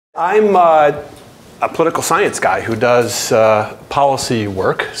I'm a political science guy who does policy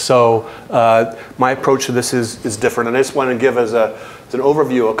work, so my approach to this is different. And I just want to give as an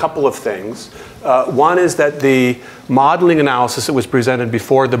overview a couple of things. One is that the modeling analysis that was presented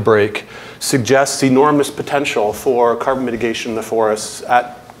before the break suggests enormous potential for carbon mitigation in the forests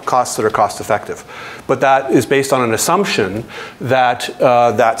at costs that are cost effective. But that is based on an assumption that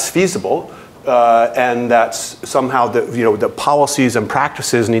that's feasible. And that's somehow the policies and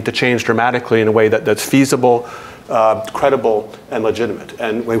practices need to change dramatically in a way that's feasible, credible, and legitimate.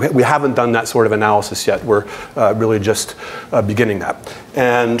 And we haven't done that sort of analysis yet. We're really just beginning that.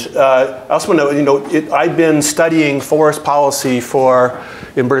 And I also want to know, I've been studying forest policy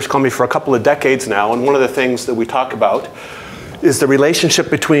in British Columbia for a couple of decades now, and one of the things that we talk about is the relationship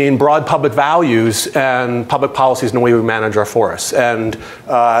between broad public values and public policies in the way we manage our forests. And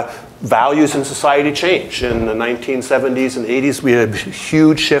values in society change. In the 1970s and 80s, we had a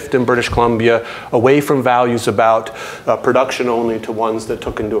huge shift in British Columbia away from values about production only to ones that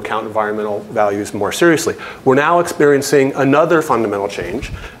took into account environmental values more seriously. We're now experiencing another fundamental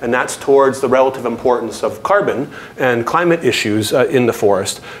change, and that's towards the relative importance of carbon and climate issues in the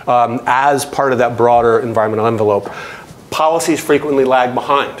forest as part of that broader environmental envelope. Policies frequently lag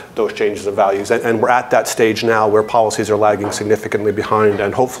behind those changes of values, and we're at that stage now where policies are lagging significantly behind,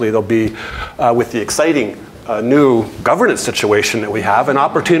 and hopefully there'll be, with the exciting new governance situation that we have, an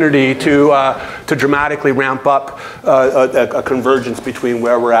opportunity to dramatically ramp up a convergence between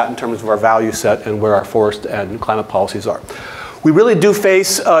where we're at in terms of our value set and where our forest and climate policies are. We really do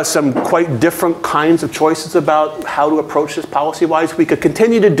face some quite different kinds of choices about how to approach this policy-wise. We could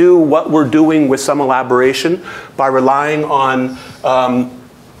continue to do what we're doing with some elaboration by relying on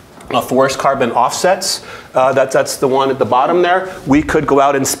forest carbon offsets. That's the one at the bottom there. We could go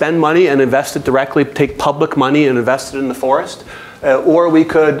out and spend money and invest it directly, take public money and invest it in the forest. Or we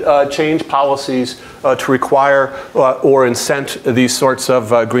could change policies to require or incent these sorts of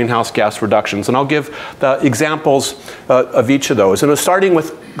greenhouse gas reductions. And I'll give the examples of each of those. And starting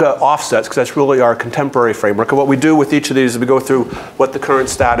with offsets, because that's really our contemporary framework. And what we do with each of these is we go through what the current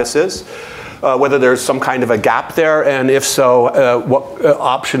status is, whether there's some kind of a gap there, and if so, what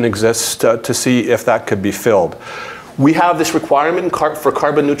option exists to see if that could be filled. We have this requirement for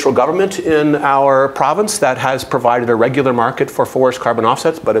carbon neutral government in our province that has provided a regular market for forest carbon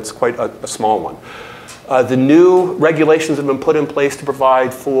offsets, but it's quite a small one. The new regulations have been put in place to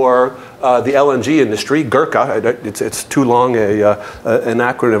provide for the LNG industry, GRCA, it's too long an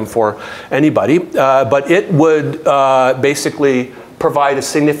acronym for anybody, but it would basically provide a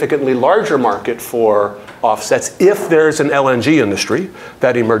significantly larger market for offsets if there's an LNG industry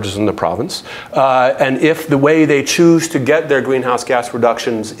that emerges in the province, and if the way they choose to get their greenhouse gas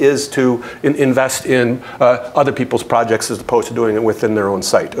reductions is to invest in other people's projects as opposed to doing it within their own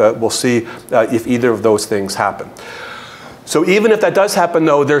site. We'll see if either of those things happen. So even if that does happen,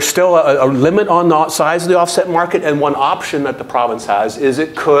 though, there's still a limit on the size of the offset market, and one option that the province has is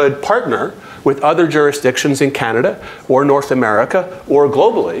it could partner with other jurisdictions in Canada or North America or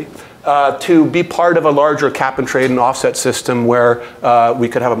globally to be part of a larger cap and trade and offset system where we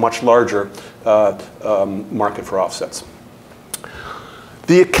could have a much larger market for offsets.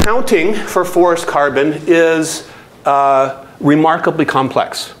 The accounting for forest carbon is remarkably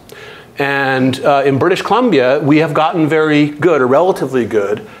complex. And in British Columbia, we have gotten very good, or relatively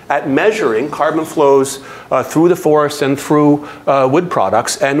good, at measuring carbon flows through the forest and through wood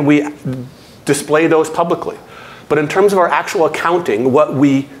products, and we display those publicly. But in terms of our actual accounting, what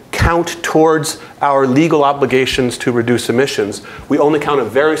we count towards our legal obligations to reduce emissions, we only count a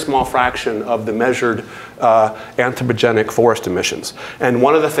very small fraction of the measured anthropogenic forest emissions. And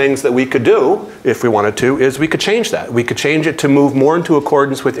one of the things that we could do, if we wanted to, is we could change that. We could change it to move more into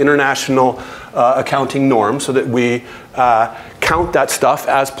accordance with international accounting norms so that we count that stuff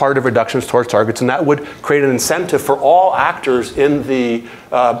as part of reductions towards targets, and that would create an incentive for all actors in the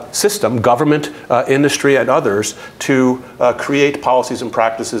system, government, industry, and others, to create policies and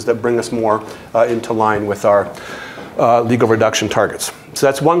practices that bring us more into line with our legal reduction targets. So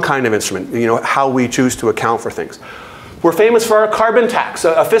that's one kind of instrument, how we choose to account for things. We're famous for our carbon tax,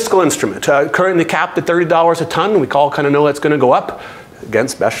 a fiscal instrument, currently capped at $30 a ton. We all kind of know that's going to go up. Again,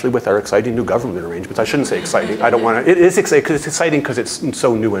 especially with our exciting new government arrangements. I shouldn't say exciting. I don't want to. It is exciting because it's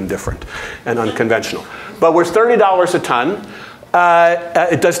so new and different and unconventional. But we're $30 a ton.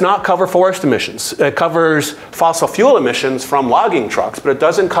 It does not cover forest emissions. It covers fossil fuel emissions from logging trucks, but it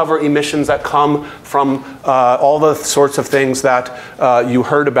doesn't cover emissions that come from all the sorts of things that you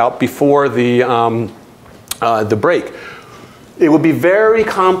heard about before the break. It would be very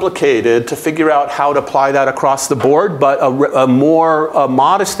complicated to figure out how to apply that across the board, but a more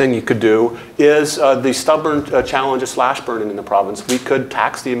modest thing you could do is the stubborn challenge of slash burning in the province. We could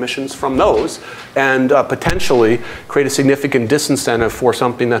tax the emissions from those and potentially create a significant disincentive for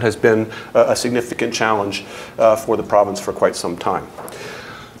something that has been a significant challenge for the province for quite some time.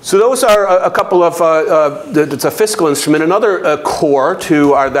 So those are a couple of, it's a fiscal instrument. Another core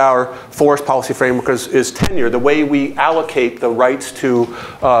to our forest policy framework is tenure, the way we allocate the rights to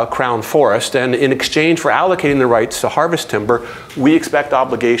Crown Forest. And in exchange for allocating the rights to harvest timber, we expect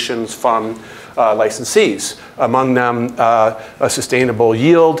obligations from licensees, among them a sustainable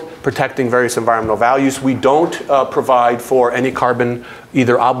yield, protecting various environmental values. We don't provide for any carbon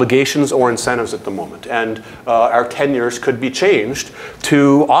either obligations or incentives at the moment. And our tenures could be changed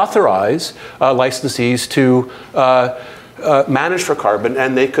to authorize licensees to manage for carbon,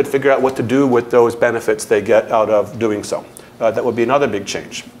 and they could figure out what to do with those benefits they get out of doing so. That would be another big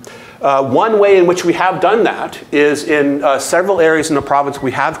change. One way in which we have done that is in several areas in the province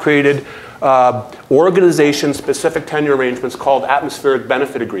we have created organization-specific tenure arrangements called atmospheric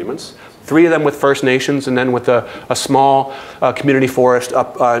benefit agreements. 3 of them with First Nations, and then with a small community forest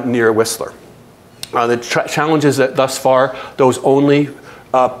up near Whistler. The challenge is that thus far, those only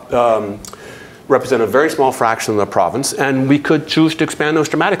represent a very small fraction of the province, and we could choose to expand those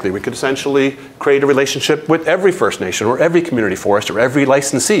dramatically. We could essentially create a relationship with every First Nation or every community forest or every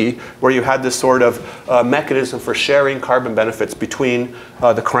licensee where you had this sort of mechanism for sharing carbon benefits between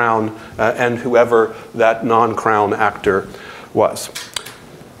the Crown and whoever that non-Crown actor was.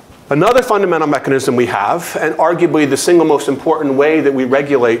 Another fundamental mechanism we have, and arguably the single most important way that we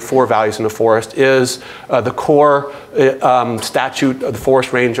regulate for values in the forest, is the core statute of the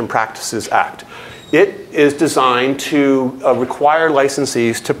Forest Range and Practices Act. It is designed to require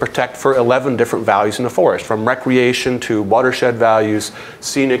licensees to protect for 11 different values in the forest, from recreation to watershed values,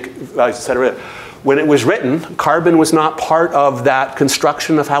 scenic values, et cetera. When it was written, carbon was not part of that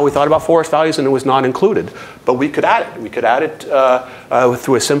construction of how we thought about forest values, and it was not included. But we could add it. We could add it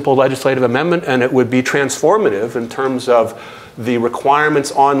through a simple legislative amendment, and it would be transformative in terms of the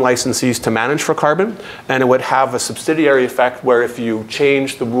requirements on licensees to manage for carbon, and it would have a subsidiary effect where if you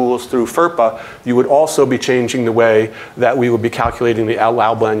change the rules through FERPA, you would also be changing the way that we would be calculating the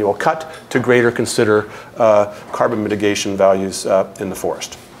allowable annual cut to greater consider carbon mitigation values in the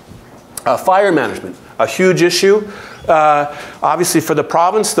forest. Fire management, a huge issue. Obviously for the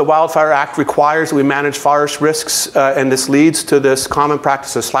province, the Wildfire Act requires that we manage forest risks, and this leads to this common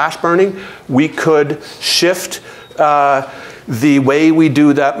practice of slash burning. We could shift the way we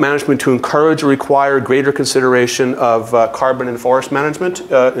do that management to encourage or require greater consideration of carbon in forest management,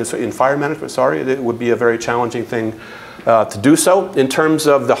 in fire management, sorry. It would be a very challenging thing to do so. In terms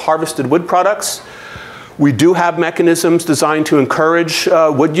of the harvested wood products, we do have mechanisms designed to encourage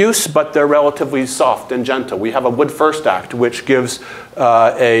wood use, but they're relatively soft and gentle. We have a Wood First Act, which gives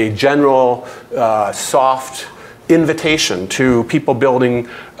a general soft invitation to people building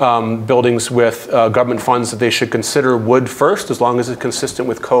buildings with government funds that they should consider wood first, as long as it's consistent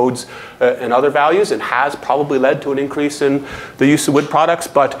with codes and other values. It has probably led to an increase in the use of wood products,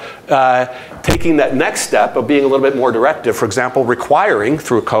 but taking that next step of being a little bit more directive, for example, requiring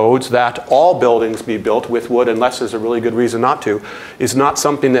through codes that all buildings be built with wood unless there's a really good reason not to, is not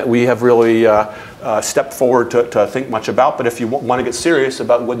something that we have really stepped forward to think much about. But if you want to get serious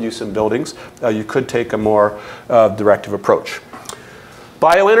about wood use in buildings, you could take a more directive approach.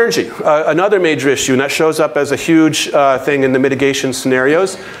 Bioenergy, another major issue, and that shows up as a huge thing in the mitigation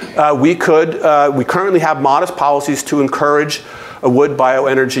scenarios. We currently have modest policies to encourage wood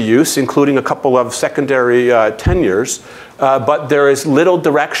bioenergy use, including a couple of secondary tenures, but there is little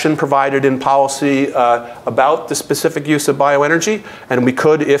direction provided in policy about the specific use of bioenergy, and we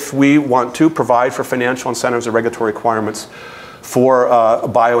could, if we want to, provide for financial incentives or regulatory requirements for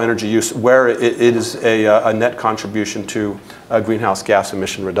bioenergy use where it is a net contribution to greenhouse gas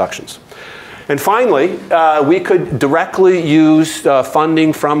emission reductions. And finally, we could directly use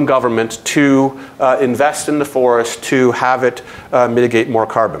funding from government to invest in the forest to have it mitigate more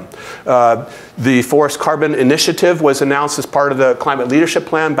carbon. The Forest Carbon Initiative was announced as part of the Climate Leadership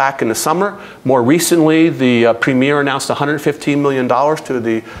Plan back in the summer. More recently, the Premier announced $115 million to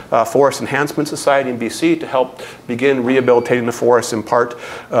the Forest Enhancement Society in BC to help begin rehabilitating the forests, in part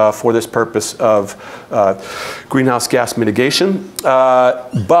for this purpose of greenhouse gas mitigation.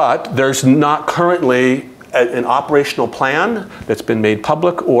 But there's not currently an operational plan that's been made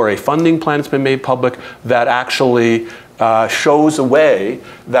public or a funding plan that's been made public that actually shows a way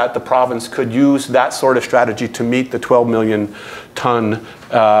that the province could use that sort of strategy to meet the 12 million ton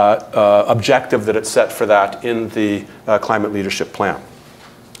objective that it set for that in the climate leadership plan.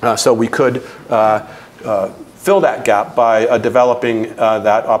 So we could fill that gap by developing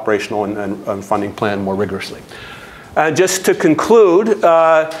that operational and funding plan more rigorously. Just to conclude,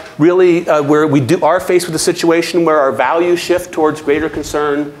 really we are faced with a situation where our value shift towards greater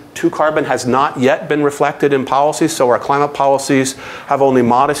concern to carbon has not yet been reflected in policies. So our climate policies have only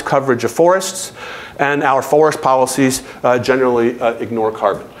modest coverage of forests, and our forest policies generally ignore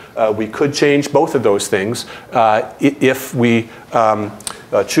carbon. We could change both of those things if we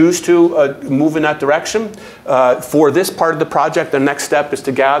choose to move in that direction. For this part of the project, the next step is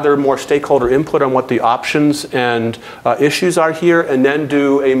to gather more stakeholder input on what the options and issues are here, and then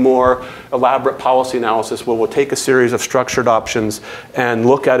do a more elaborate policy analysis where we'll take a series of structured options and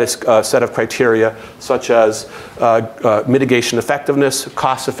look at a set of criteria such as mitigation effectiveness,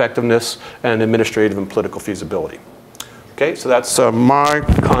 cost effectiveness, and administrative and political feasibility. Okay, so that's my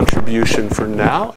contribution for now.